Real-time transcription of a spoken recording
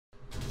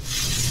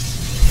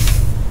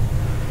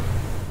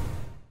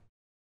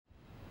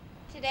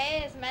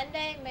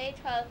Monday, May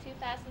 12,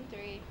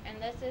 2003, and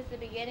this is the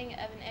beginning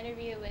of an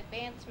interview with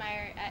Vance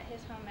Meyer at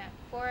his home at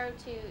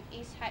 402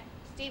 East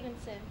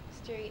Stevenson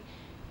Street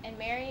in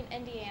Marion,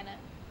 Indiana.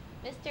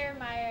 Mr.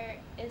 Meyer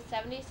is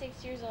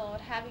 76 years old,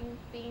 having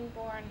been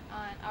born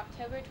on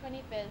October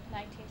 25,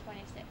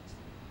 1926.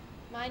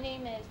 My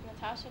name is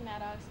Natasha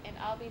Maddox, and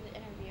I'll be the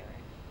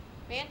interviewer.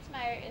 Vance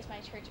Meyer is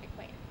my church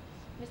acquaintance.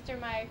 Mr.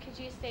 Meyer, could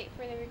you state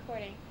for the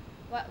recording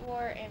what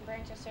war and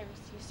branch of service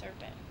you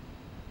served in?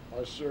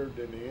 I served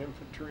in the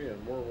infantry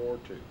in World War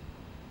II.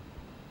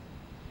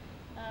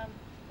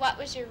 What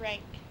was your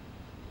rank?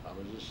 I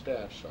was a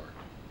staff sergeant.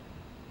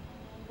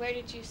 Where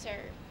did you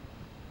serve?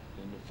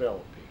 In the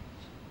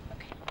Philippines.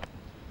 Okay.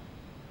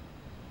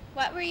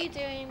 What were you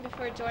doing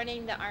before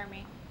joining the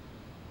Army?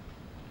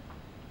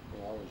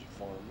 Well, I was a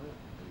farmer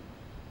and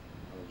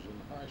I was in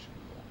high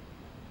school.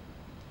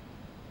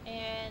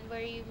 And were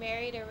you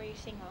married or were you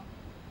single?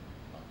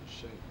 I was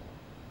single.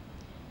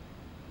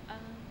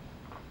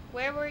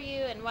 Where were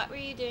you and what were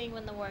you doing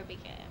when the war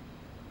began?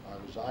 I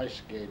was ice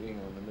skating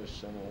on the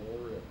Mississippi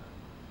River.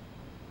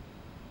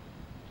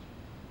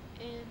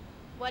 And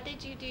what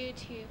did you do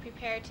to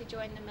prepare to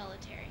join the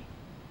military?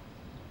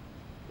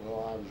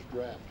 Well, I was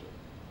drafted.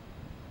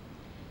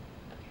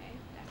 Okay,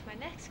 that's my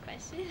next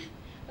question.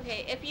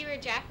 Okay, if you were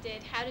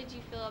drafted, how did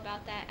you feel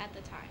about that at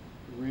the time?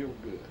 Real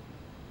good.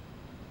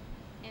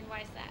 And why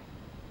is that?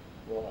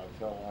 Well, I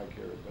felt like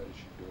everybody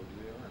should go to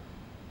the Army.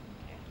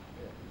 Okay.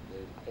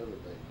 Yeah,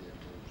 everybody did those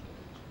days.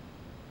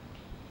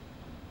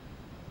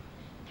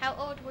 How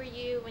old were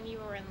you when you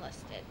were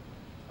enlisted?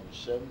 I was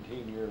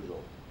 17 years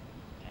old.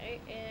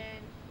 Okay,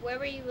 and where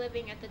were you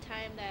living at the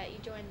time that you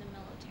joined the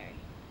military?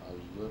 I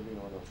was living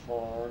on a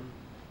farm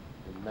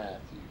in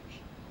Matthews.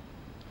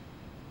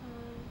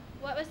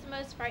 What was the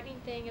most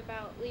frightening thing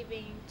about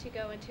leaving to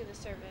go into the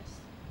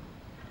service?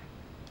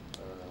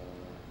 I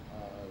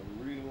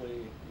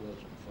really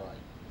wasn't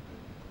frightened.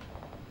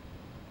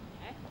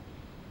 Okay.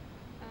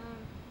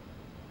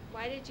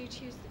 Why did you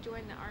choose to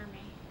join the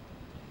Army?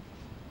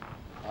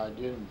 I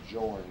didn't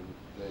join.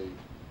 They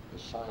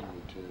assigned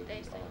me to the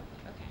Army.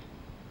 Okay.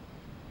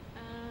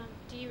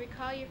 Do you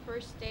recall your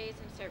first days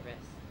in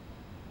service?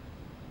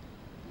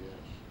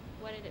 Yes.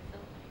 What did it feel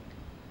like?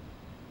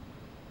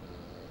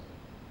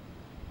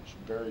 It's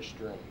very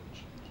strange.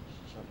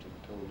 It's something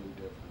totally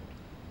different.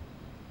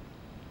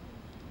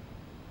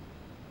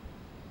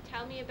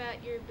 Tell me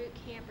about your boot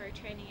camp or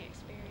training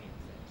experiences.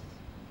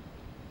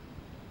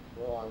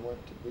 Well, I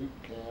went to boot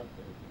camp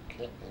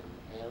in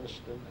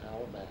Anniston,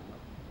 Alabama.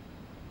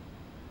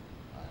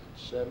 I had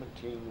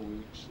 17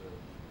 weeks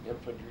of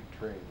infantry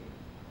training,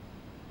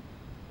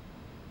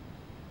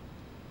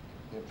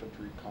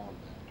 infantry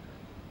combat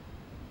training,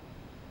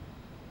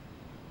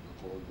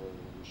 before going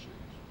overseas.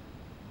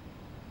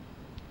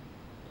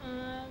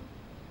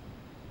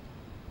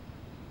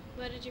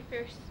 What did your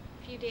first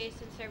few days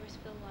in service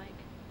feel like?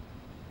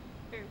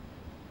 Or,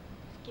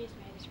 excuse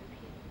me, I just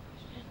repeated the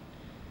question.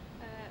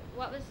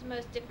 What was the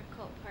most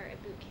difficult part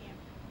of boot camp?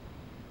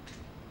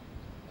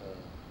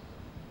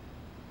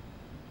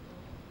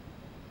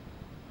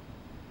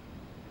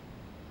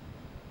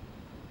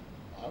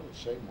 I would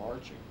say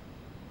marching.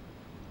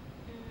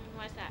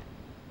 Why's that?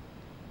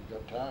 You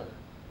got tired.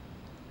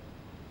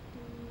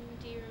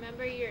 Do you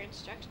remember your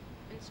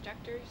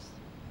instructors?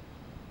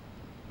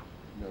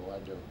 No, I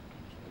don't.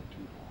 It's been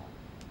too long.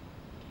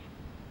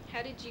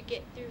 How did you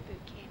get through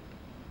boot camp?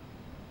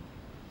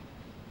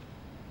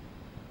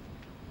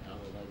 How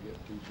did I get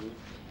through boot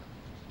camp?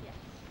 Yes.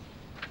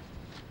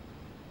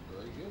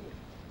 Very good.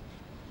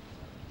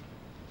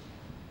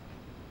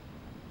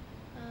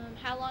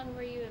 How long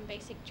were you in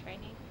basic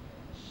training?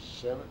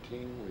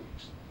 17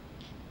 weeks.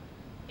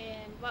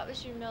 And what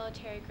was your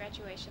military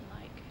graduation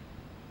like?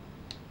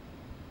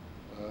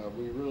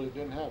 We really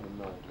didn't have a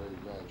military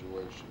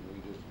graduation.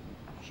 We just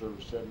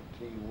served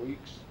 17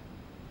 weeks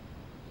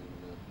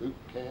in boot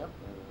camp.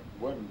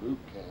 It wasn't boot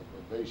camp,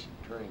 but basic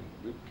training.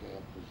 Boot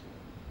camp was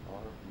the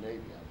Army,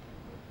 Navy, I think.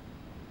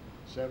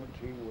 But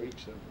 17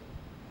 weeks of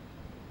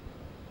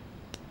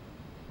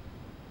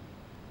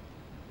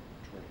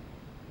training.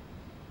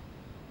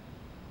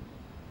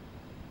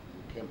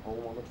 We came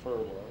home on a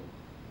furlough.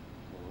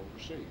 We're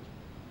overseas.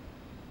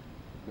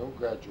 No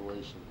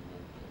graduation in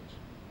those days.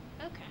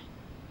 Okay.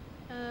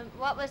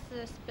 What was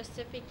the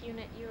specific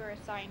unit you were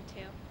assigned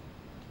to?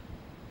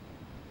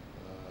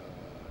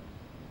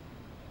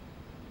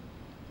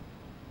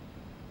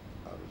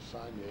 I was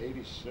assigned to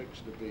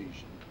 86th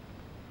Division.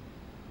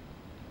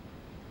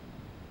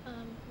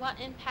 What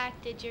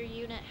impact did your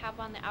unit have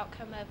on the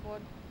outcome of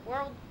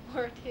World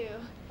War II?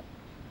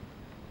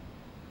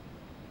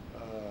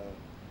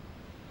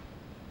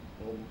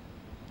 Well,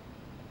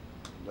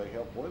 they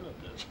helped win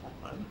it this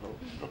time.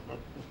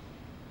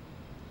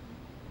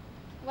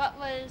 What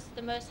was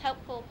the most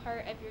helpful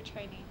part of your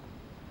training?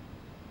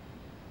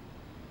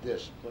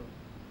 Discipline.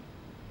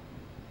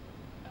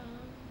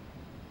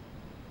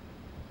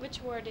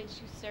 Which war did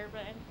you serve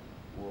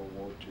in? World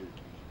War II.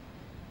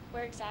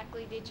 Where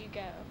exactly did you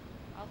go?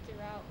 All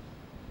throughout?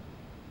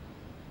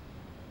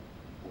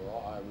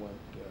 Well, I went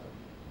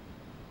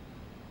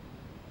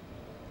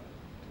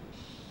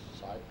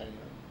Saipan,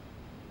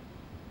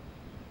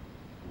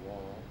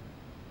 Guam,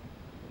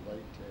 Leyte,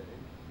 I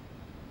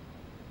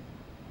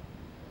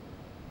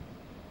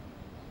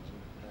was in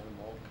the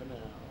Panama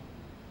Canal,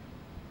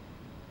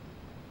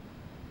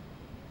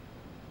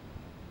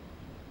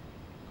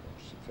 of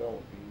course the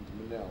Philippines,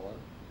 Manila.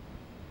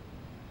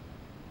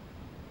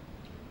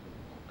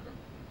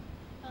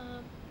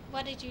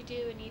 What did you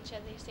do in each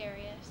of these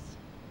areas?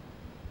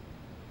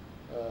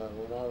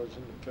 When I was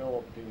in the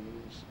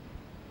Philippines,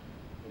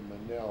 in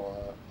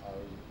Manila, I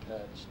was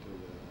attached to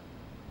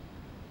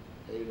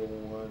the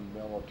 801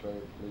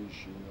 Military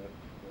Police Unit,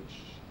 which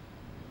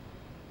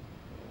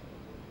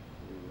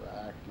we were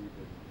active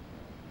in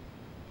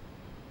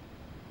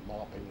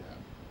mopping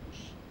up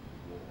this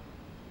war.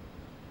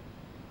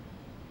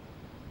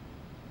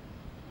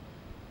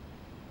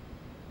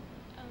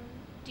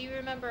 Do you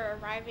remember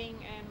arriving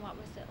and what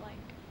was it like?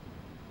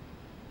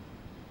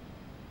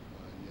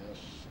 Yes,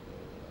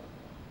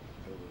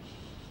 it was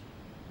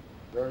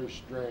very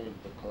strange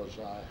because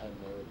I had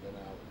never been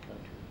out of the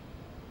country.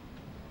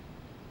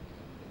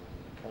 And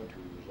the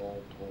country was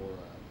all tore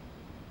up.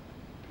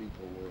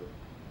 People were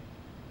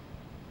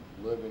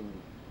living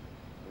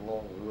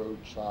along the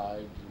roadsides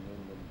and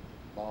in the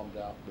bombed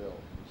out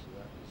buildings. So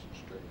that was the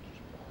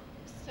strangest part.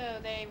 So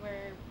they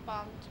were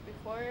bombed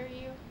before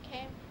you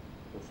came?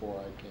 Before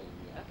I came,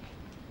 yeah. Okay.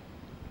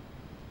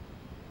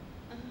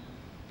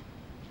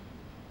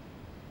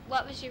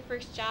 What was your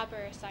first job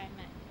or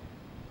assignment?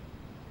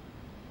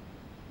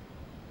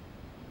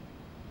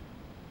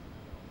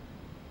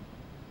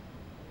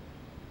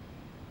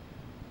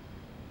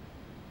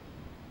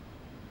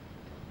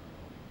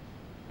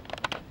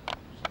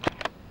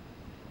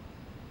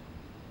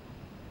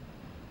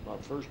 My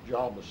first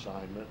job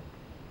assignment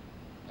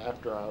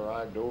after I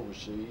arrived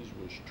overseas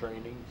was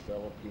training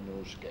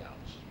Filipino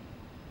scouts.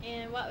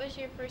 And what was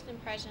your first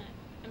impression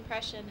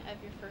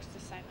of your first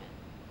assignment?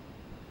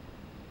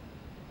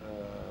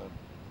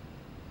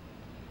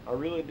 I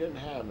really didn't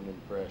have an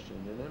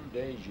impression. In them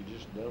days, you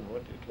just done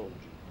what they told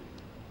you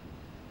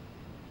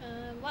to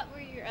do. What were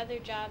your other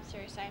jobs or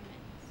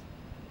assignments?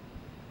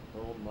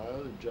 Well, my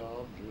other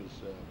jobs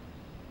was,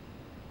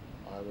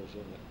 I was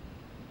in the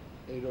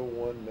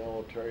 801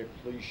 Military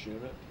Police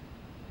Unit.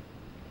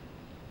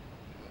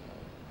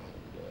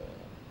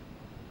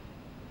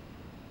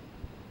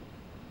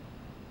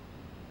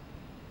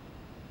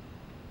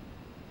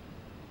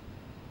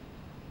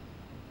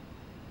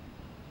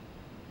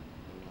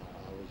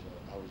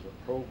 I was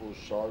a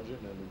provost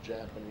sergeant in a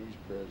Japanese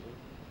prison.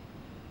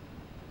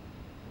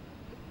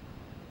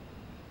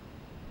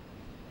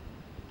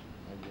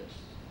 I guess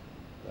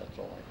that's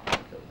all I can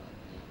think of right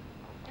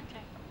now.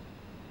 Okay.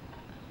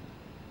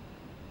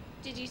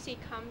 Did you see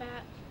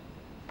combat?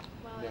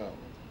 No.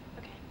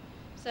 Okay.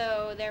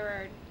 So there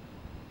were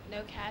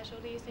no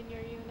casualties in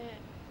your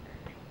unit, or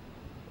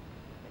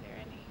were there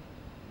any?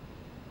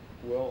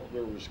 Well,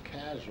 there was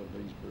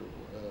casualties,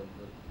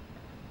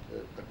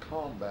 but the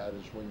combat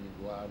is when you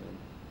go out and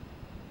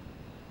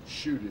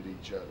shoot at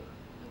each other.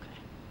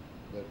 Okay.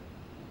 But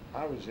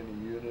I was in a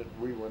unit,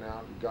 we went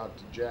out and got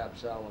the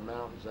Japs out of the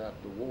mountains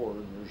after the war,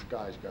 and those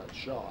guys got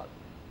shot,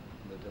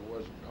 but there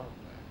wasn't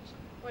combat. So.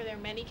 Were there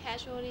many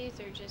casualties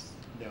or just?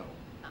 No.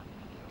 Oh,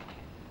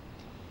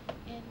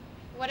 okay. And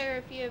what are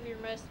a few of your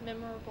most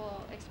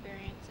memorable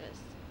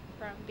experiences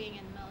from being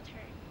in the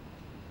military?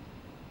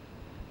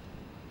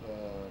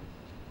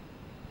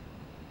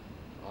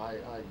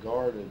 I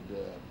guarded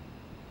the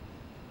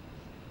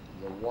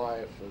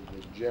wife of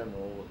the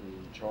general that was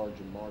in charge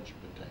of March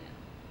Battalion,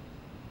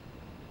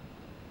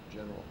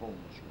 General Holmes'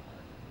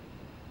 wife.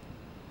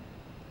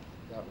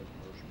 That was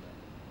most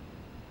memorable.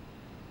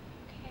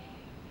 Okay.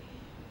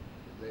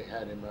 They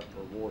had him up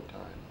for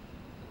wartime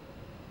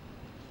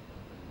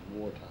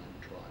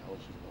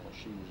trials, and while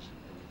she was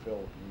in the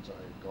Philippines, I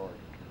had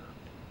guarded her.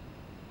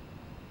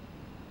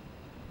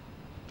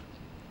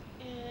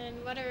 And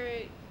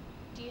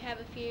do you have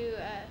a few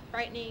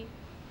frightening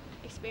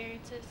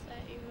experiences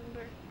that you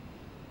remember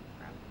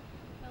from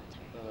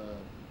military?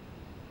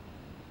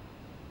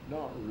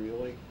 Not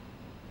really.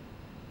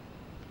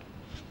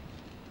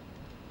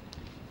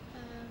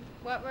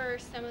 What were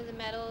some of the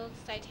medals,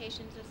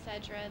 citations,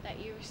 etc. that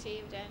you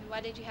received, and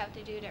what did you have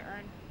to do to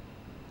earn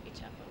each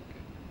of them?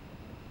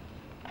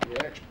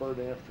 The expert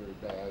infantry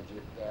badge,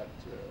 that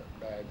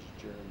badge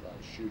is earned by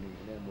shooting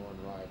an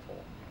M1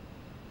 rifle.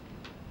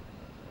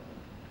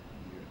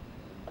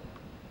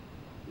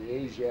 The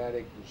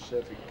Asiatic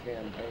Pacific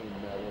Campaign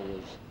Medal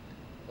was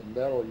a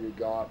medal you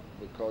got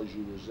because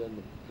you was in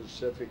the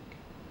Pacific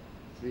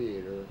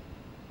Theater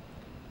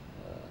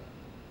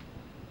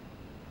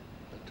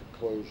at the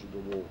close of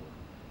the war.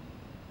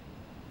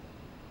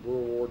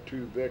 World War II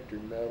Victory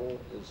Medal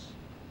is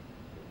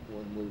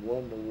when we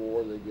won the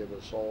war, they give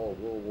us all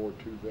a World War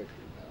II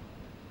Victory Medal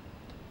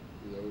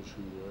for those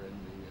who were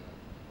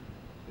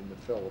in the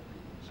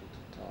Philippines at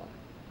the time.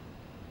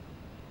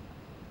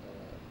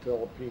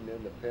 Philippine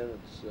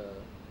Independence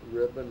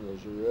ribbon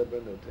was a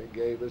ribbon that they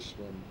gave us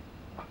when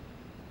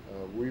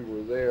We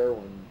were there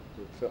when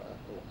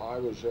I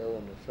was there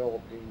when the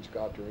Philippines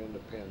got their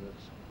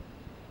independence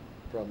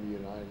from the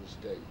United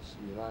States.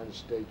 The United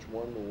States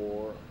won the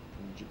war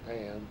from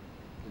Japan,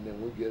 and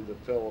then we gave the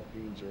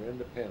Philippines their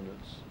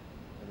independence,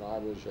 and I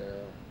was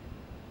there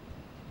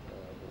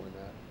when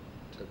that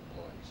took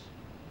place.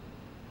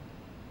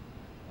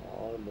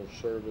 Honorable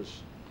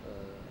Service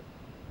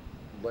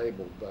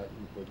label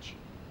button, which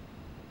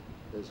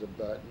is a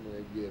button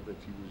they give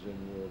if you was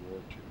in World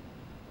War II.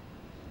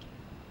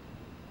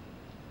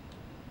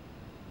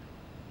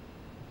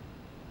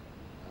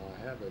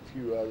 I have a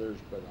few others,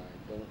 but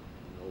I don't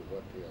know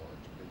what they are.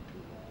 It's been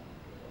too long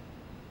ago.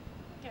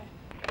 Okay.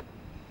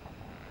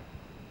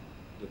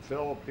 The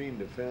Philippine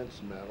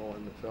Defense Medal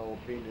and the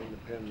Philippine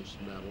Independence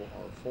Medal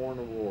are foreign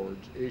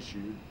awards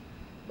issued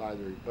by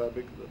the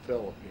Republic of the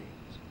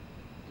Philippines.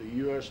 The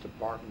U.S.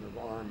 Department of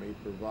Army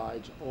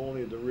provides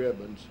only the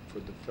ribbons for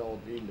the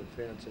Philippine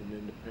Defense and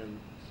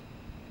Independence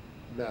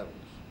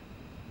medals.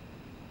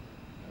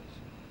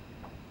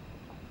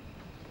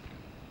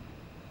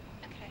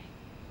 Okay.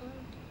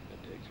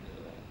 That takes care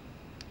of that.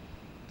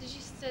 Did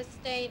you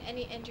sustain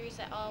any injuries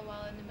at all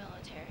while in the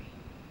military?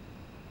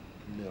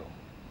 No.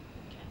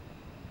 Okay.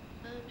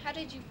 How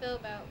did you feel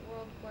about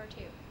World War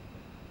II?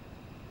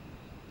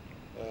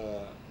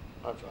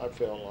 I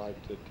felt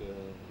like that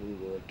we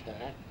were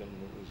attacked, and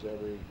it was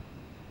every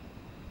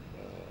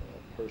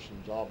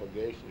person's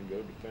obligation to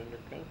go defend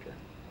their country.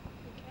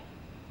 Okay.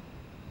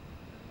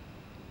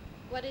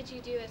 What did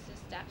you do as a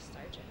staff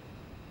sergeant?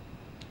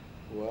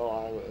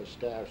 Well, a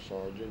staff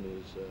sergeant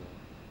is a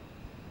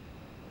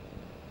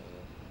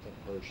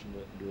person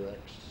that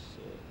directs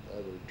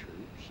other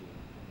troops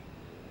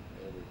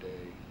in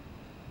everyday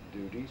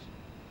duties.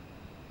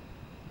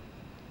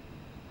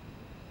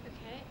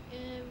 Okay.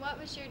 And what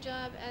was your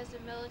job as a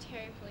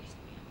military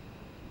policeman?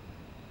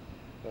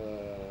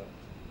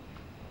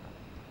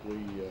 We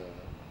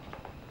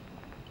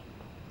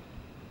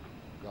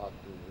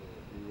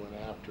went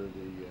after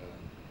the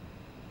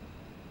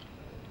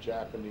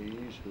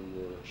Japanese who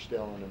were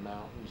still in the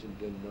mountains and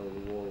didn't know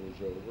the war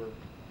was over.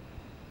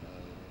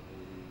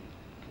 We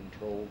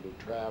controlled the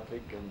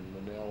traffic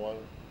in Manila.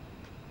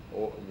 We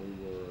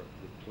were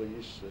the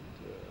police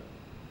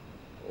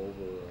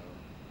over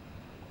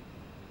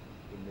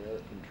the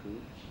American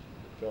troops,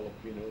 the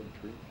Filipino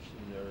troops,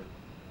 and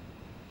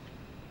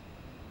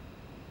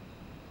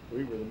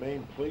we were the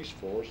main police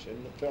force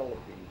in the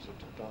Philippines at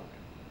the time.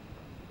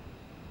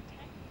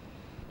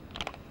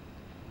 Okay.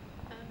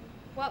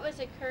 What was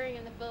occurring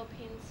in the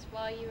Philippines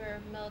while you were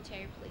a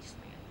military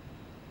policeman?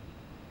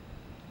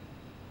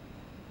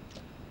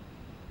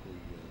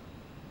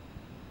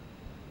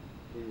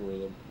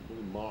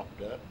 We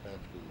mopped up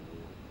after the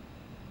war,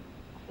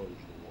 closed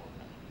the war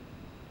out.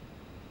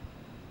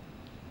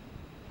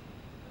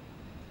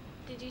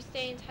 Did you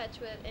stay in touch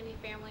with any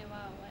family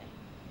while away?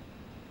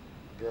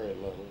 Very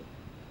little.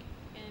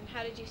 And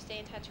how did you stay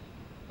in touch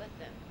with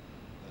them?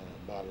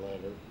 By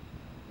letter.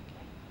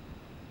 Okay.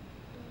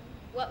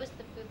 What was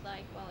the food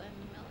like while in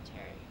the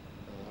military?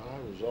 I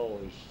was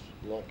always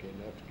lucky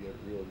enough to get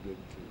real good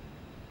food.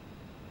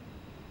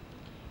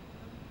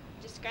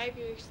 Describe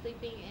your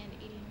sleeping and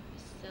eating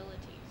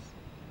facilities.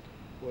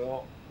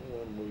 Well,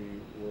 when we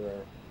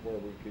were where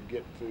we could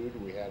get food,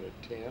 we had a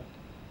tent,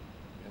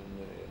 and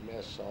the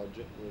mess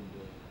sergeant would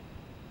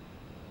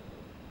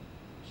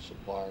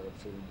supply our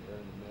food there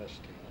in the mess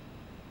tent.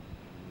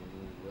 And when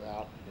we were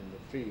out in the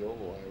field,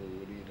 why we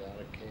would eat out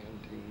of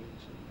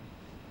canteens and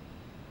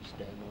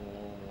stand in a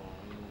long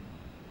line.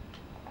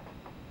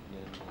 And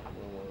then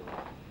when we were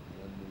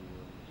in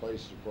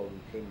places where we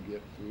couldn't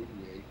get food,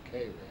 we ate K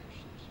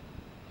rations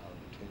out of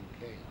a tin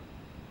can.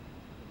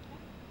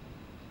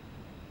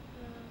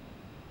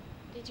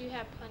 Did you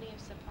have plenty of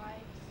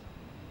supplies?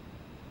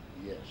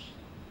 Yes.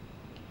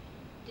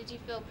 Did you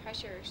feel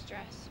pressure or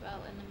stress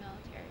while in the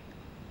military?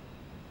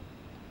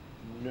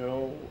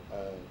 No,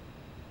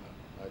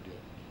 I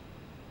didn't.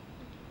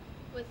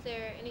 Was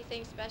there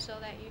anything special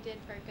that you did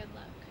for good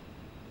luck?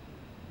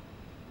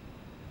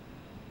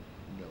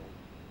 No.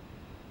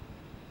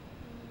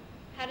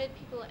 How did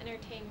people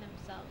entertain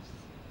themselves?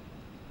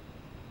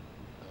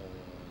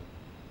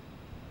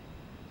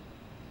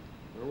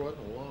 There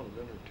wasn't a lot of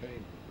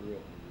entertainment, really.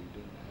 We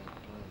didn't have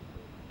time for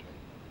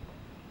entertainment.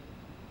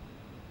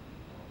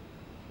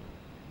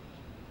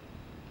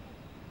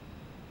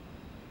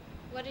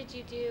 What did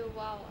you do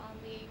while on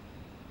leave?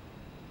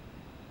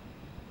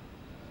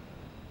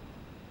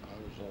 I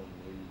was on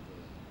leave.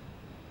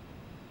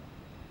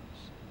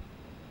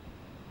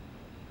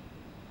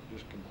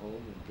 Just come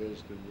home and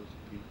visited with the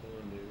people I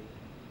knew.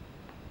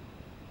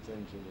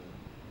 Things that a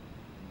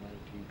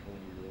 19,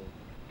 20-year-old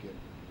kid would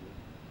do.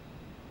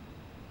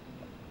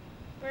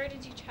 Where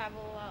did you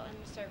travel while in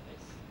the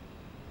service?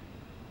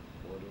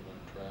 Where did I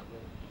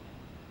travel?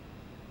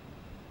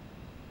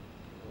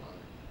 Well,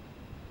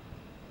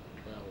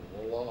 I traveled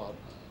a lot. I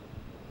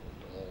went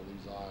to all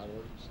these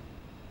islands.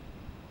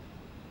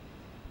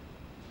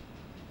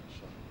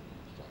 So,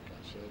 like I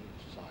said,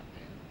 it's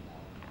Saipan.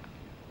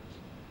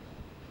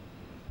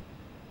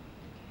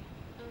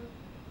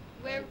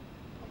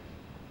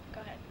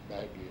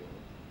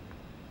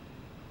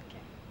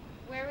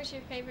 was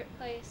your favorite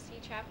place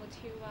you traveled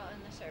to while in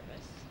the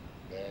service?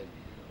 Baguio.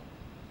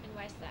 And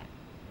why's that?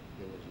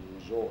 It was a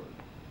resort.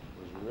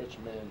 It was a rich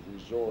man's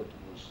resort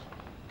that was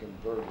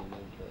converted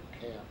into a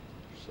camp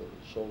so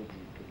the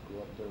soldiers could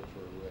go up there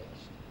for a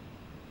rest.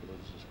 It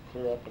was just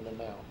clear up in the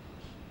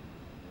mountains.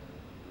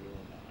 Real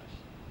nice.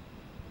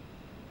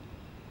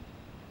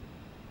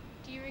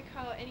 Do you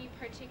recall any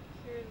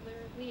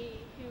particularly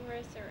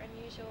humorous or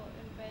unusual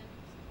events?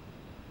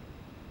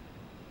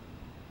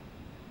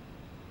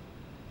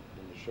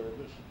 In the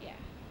service? Yeah.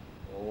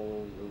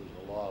 Oh, there was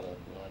a lot of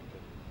them. I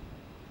could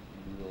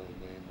really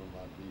name them.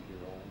 I'd be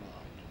here all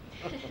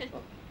night.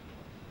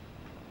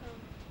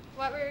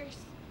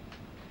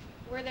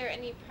 Were there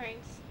any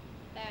pranks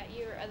that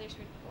you or others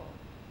would pull?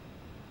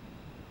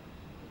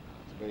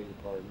 I beg your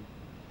pardon?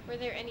 Were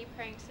there any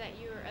pranks that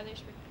you or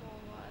others would pull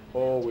while in the Oh,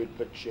 military? we'd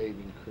put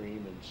shaving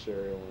cream and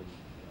cereal in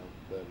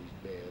buddies'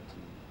 beds,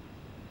 and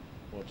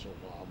once in a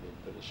while we'd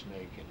put a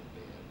snake in a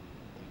bed,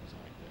 things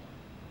like that.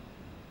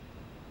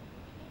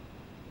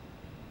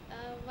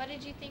 What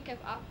did you think of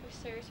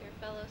officers or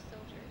fellow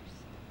soldiers?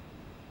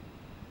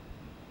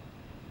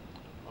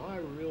 I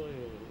really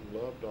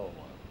loved all of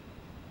them.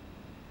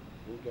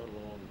 We got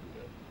along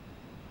good.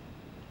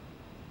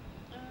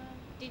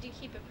 Did you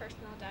keep a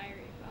personal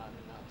diary while in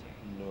the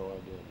military? No, I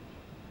didn't.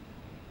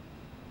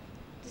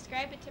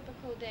 Describe a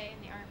typical day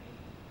in the Army.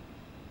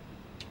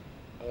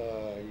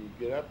 You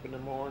get up in the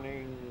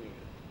morning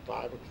at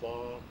 5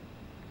 o'clock,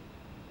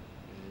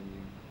 and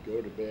you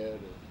go to bed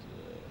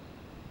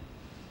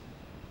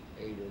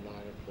at 8 or 9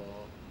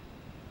 o'clock.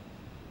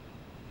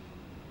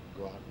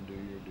 Go out and do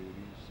your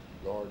duties,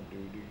 guard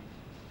duty,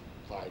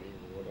 fighting,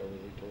 or whatever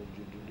they told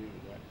you to do.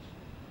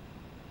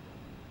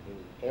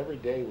 Every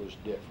day was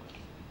different.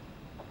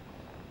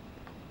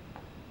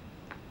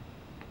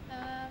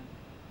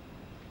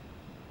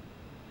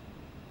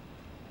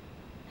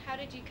 How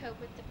did you cope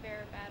with the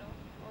bear battle,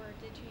 or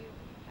did you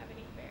have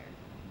any bear?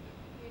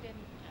 You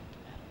didn't have to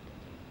battle,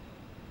 did you?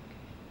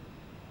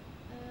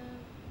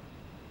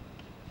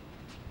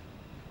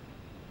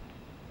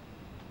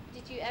 Okay.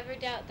 Did you ever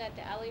doubt that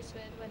the Allies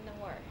would win the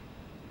war?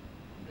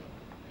 No,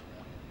 never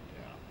had any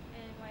doubt.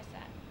 And why's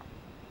that?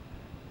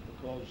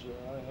 Because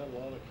I had a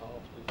lot of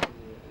confidence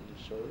in the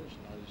service,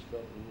 and I just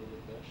felt we were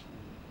the best in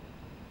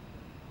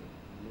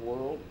the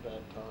world at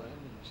that time,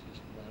 and it's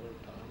just a matter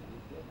of time we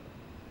got it.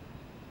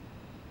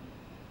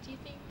 Do you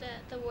think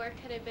that the war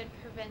could have been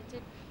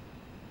prevented?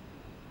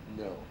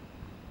 No,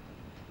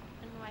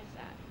 And why's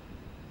that?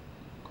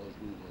 because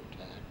we were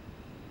attacked.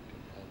 We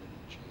didn't have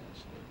any chance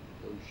to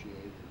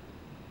negotiate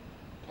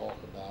or talk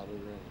about it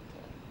or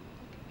anything.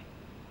 Okay.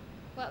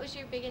 What was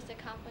your biggest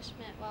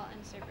accomplishment while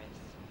in service?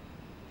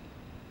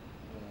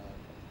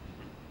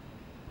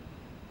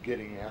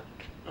 Getting out.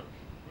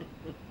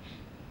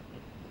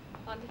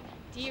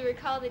 Do you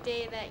recall the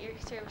day that your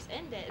service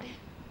ended?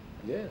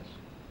 Yes.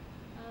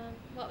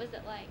 What was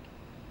it like?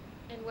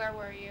 And where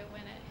were you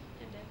when it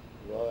ended?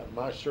 Well,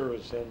 my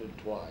service ended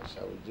twice.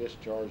 I was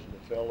discharged in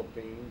the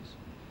Philippines,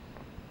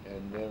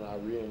 and then I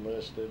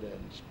re-enlisted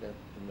and spent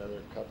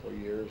another couple of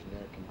years, and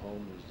then I come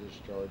home and was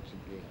discharged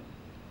again.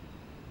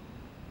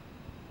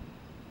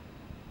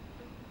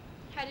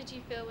 How did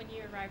you feel when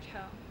you arrived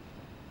home?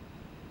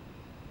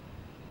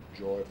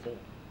 Joyful.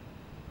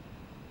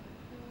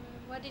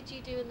 What did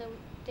you do in the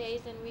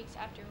days and weeks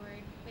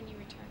afterward when you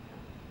returned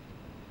home?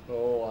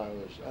 Oh, I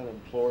was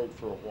unemployed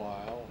for a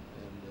while,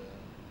 and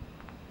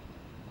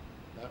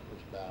that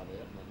was about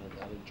it. And then I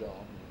got a job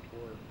and went to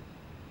work,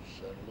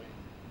 settled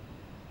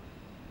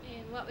in.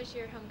 And what was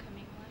your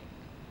homecoming like?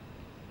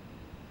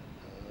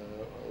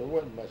 There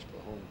wasn't much of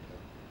a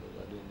homecoming because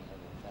I didn't have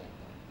a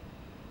family.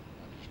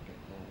 I just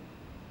came home.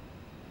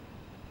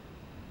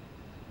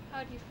 How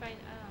did you find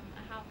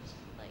a house,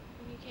 like,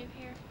 when you came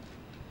here?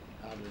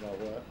 How did I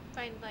what?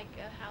 Find, like,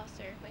 a house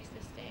or a place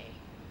to stay?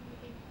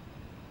 Moving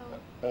home?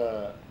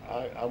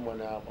 I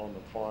went out on the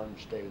farm,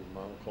 stayed with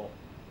my uncle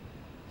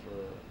for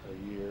a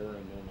year,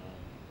 and then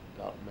I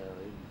got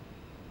married.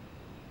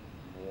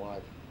 My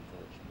wife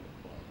first me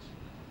a place.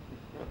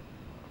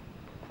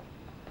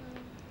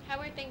 How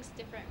were things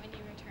different when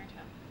you returned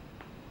home?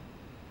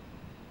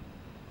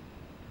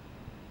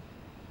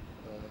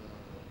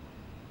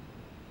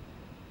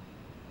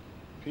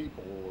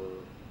 People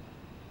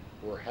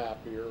were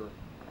happier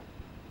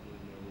than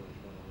they was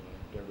when I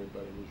left.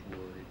 Everybody was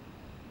worried.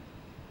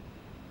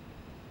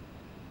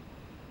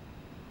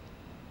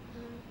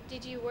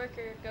 Did you work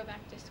or go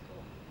back to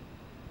school?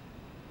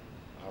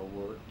 I went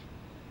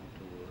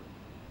to work.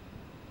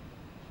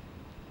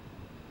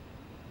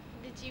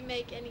 Did you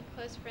make any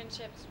close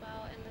friendships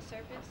while in the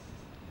service?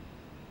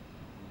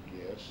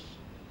 Yes.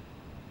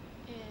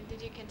 And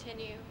did you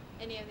continue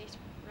any of these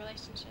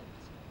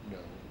relationships? No.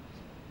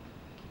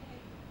 Okay.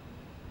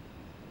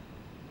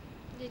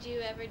 Did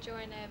you ever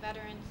join a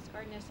veterans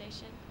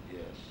organization?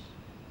 Yes.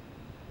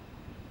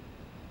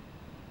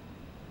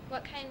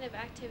 What kind of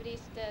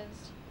activities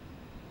does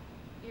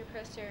your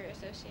poster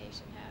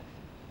association have?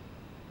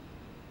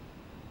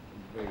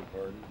 Beg your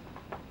pardon?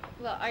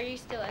 Well, are you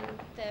still in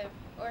the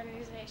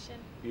organization?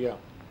 Yeah.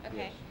 Okay.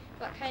 Yes.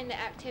 What kind of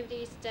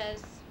activities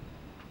does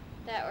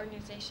that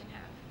organization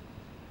have?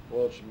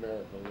 Well, it's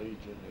American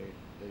Legion.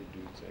 They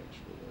do things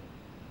for the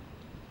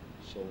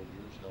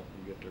soldiers, help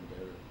them get their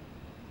better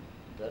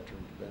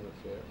veterans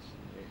benefits.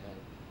 And they have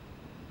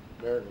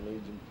American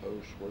Legion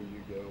posts where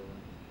you go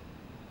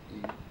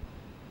and eat,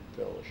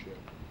 fellowship.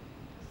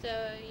 So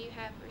you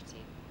have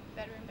received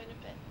veteran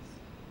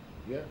benefits,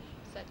 Yes.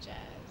 such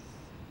as?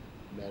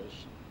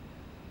 Medicine.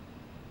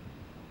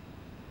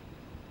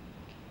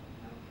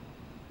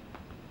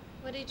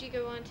 What did you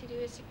go on to do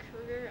as a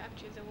career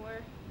after the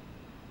war?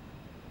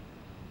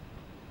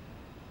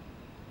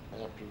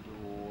 After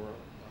the war,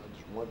 I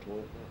just went to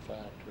work in a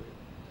factory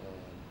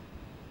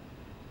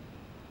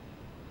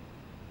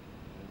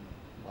and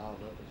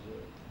wound up as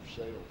a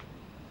salesman.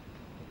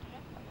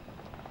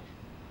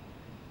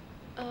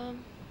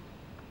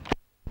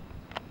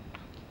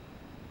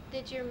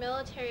 Did your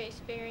military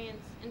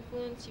experience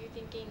influence your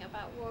thinking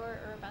about war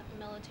or about the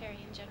military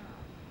in general?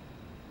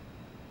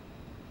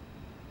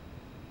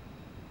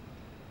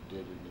 Did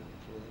it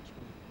influence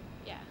me?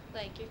 Yeah,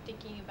 like you're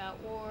thinking about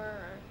war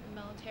or the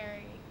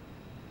military.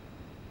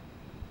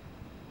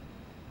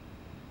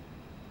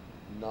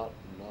 Not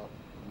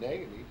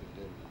negative. It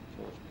didn't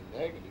influence me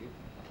negative.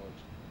 I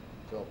always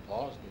felt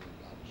positive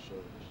about the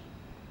service.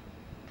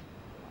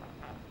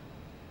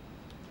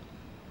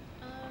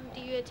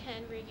 Do you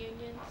attend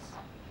reunions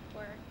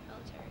for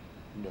military?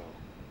 No.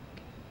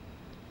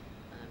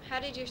 How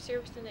did your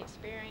service and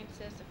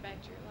experiences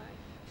affect your life?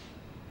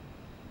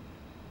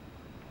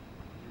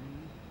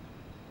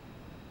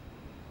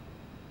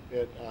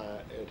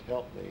 It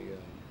helped me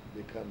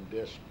become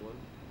disciplined.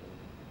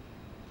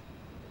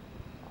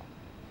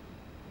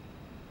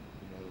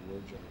 In other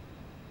words,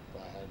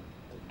 if I had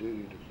a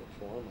duty to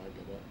perform, I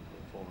get up and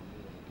perform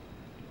it. I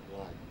didn't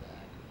lag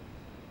back.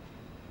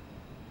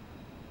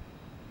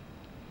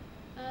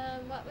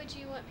 What would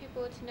you want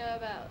people to know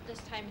about this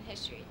time in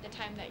history, the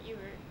time that you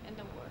were in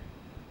the war?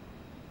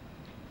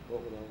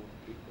 What would I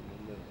want people to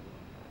know?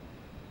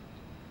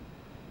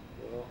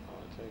 Well,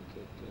 I think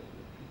that the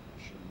people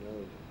should know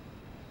that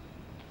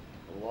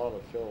a lot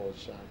of fellows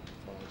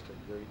sacrificed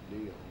a great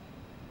deal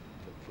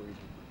for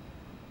freedom.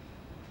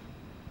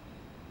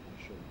 I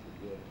shouldn't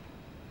forget it.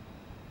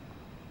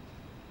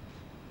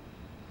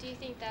 Do you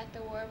think that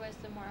the war was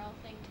the moral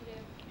thing to do?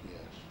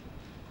 Yes.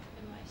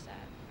 And why is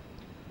that?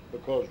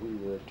 Because we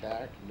were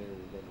attacked and they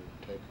were going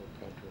to take our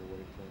country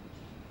away from us.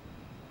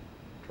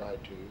 Try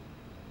to.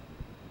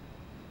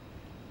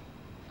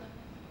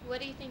 What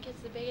do you think is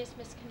the biggest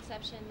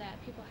misconception that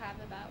people have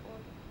about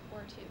World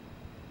War II?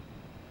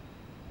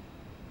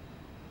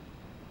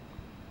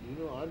 You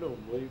know, I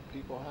don't believe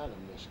people had a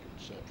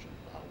misconception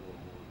about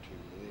World War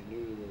II. They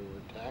knew they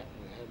were attacked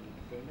and they had to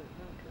defend their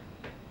country.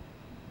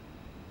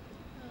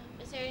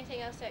 Is there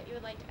anything else that you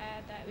would like to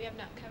add that we have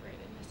not covered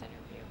in this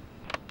interview?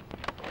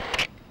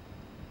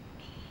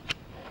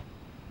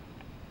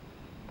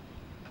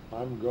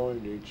 I'm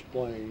going to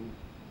explain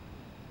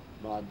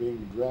my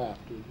being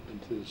drafted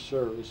into the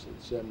service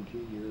at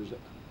 17 years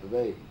of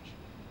age.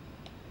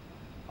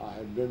 I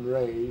had been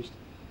raised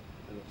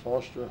in a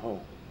foster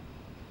home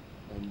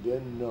and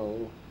didn't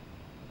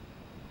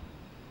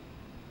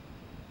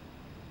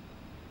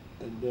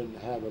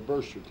have a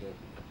birth certificate.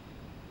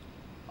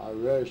 I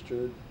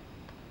registered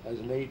as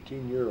an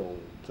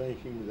 18-year-old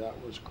thinking that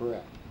was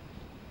correct.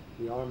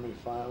 The Army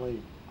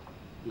finally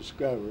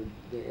discovered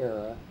the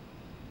era,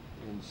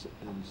 and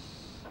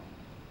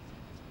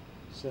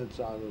since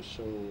I was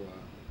so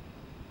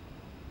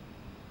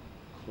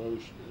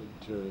close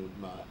to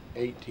my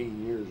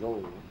 18 years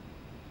old,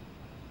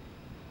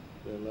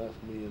 they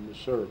left me in the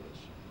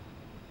service.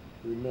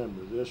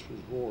 Remember, this was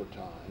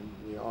wartime.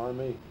 The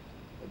Army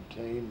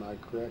obtained my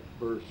correct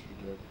birth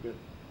certificate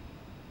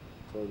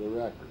for the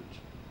records.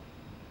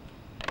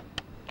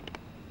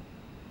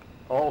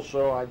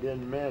 Also, I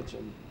didn't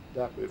mention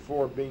that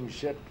before being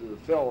shipped to the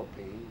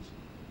Philippines,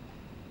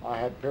 I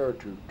had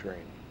paratroop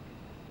training.